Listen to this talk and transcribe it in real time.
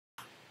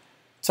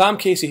Tom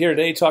Casey here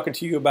today talking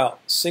to you about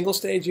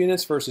single-stage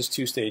units versus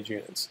two-stage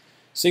units.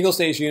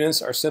 Single-stage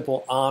units are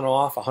simple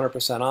on-off,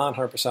 100% on,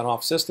 100%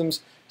 off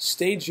systems.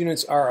 Stage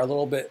units are a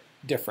little bit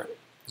different.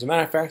 As a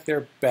matter of fact,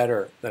 they're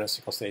better than a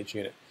single-stage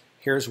unit.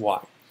 Here's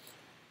why.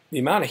 The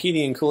amount of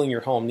heating and cooling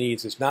your home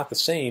needs is not the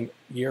same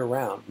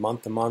year-round,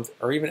 month-to-month,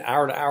 or even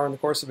hour-to-hour in the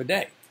course of a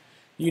day.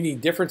 You need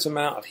different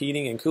amount of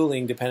heating and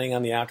cooling depending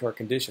on the outdoor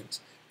conditions.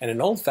 And an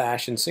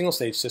old-fashioned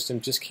single-stage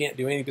system just can't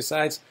do anything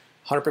besides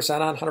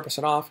 100% on,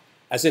 100% off,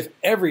 as if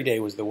every day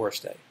was the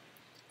worst day.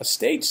 A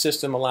stage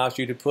system allows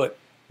you to put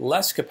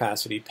less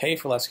capacity, pay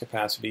for less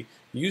capacity,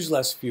 use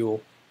less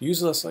fuel,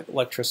 use less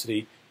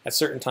electricity at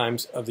certain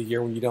times of the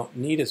year when you don't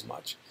need as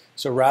much.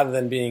 So rather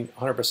than being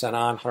 100%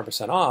 on,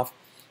 100% off,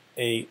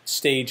 a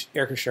staged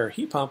air conditioner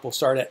heat pump will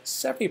start at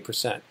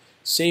 70%,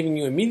 saving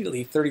you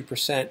immediately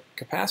 30%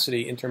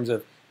 capacity in terms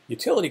of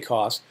utility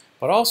costs,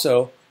 but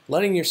also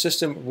letting your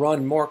system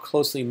run more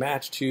closely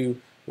matched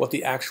to what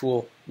the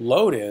actual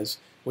load is,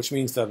 which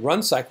means the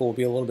run cycle will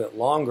be a little bit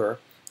longer,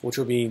 which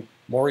will be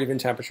more even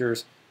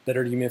temperatures,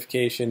 better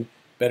dehumidification,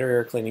 better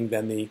air cleaning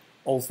than the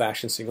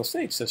old-fashioned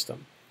single-stage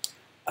system.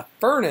 A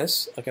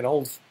furnace, like an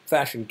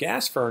old-fashioned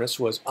gas furnace,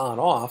 was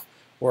on-off,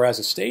 whereas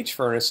a stage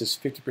furnace is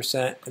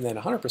 50% and then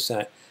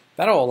 100%.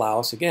 That'll allow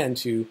us, again,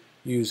 to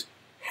use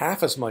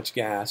half as much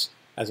gas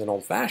as an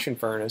old-fashioned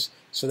furnace,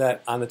 so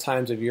that on the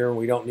times of year when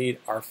we don't need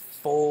our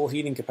full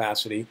heating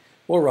capacity,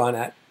 we'll run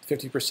at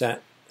 50%,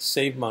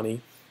 save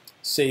money,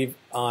 save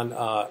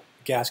on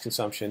gas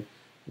consumption,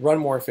 run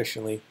more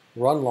efficiently,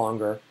 run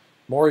longer,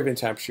 more even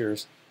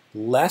temperatures,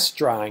 less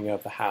drying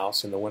of the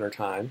house in the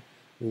wintertime,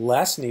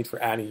 less need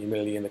for adding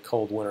humidity in the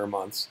cold winter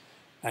months,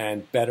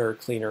 and better,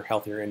 cleaner,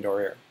 healthier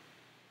indoor air.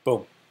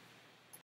 Boom.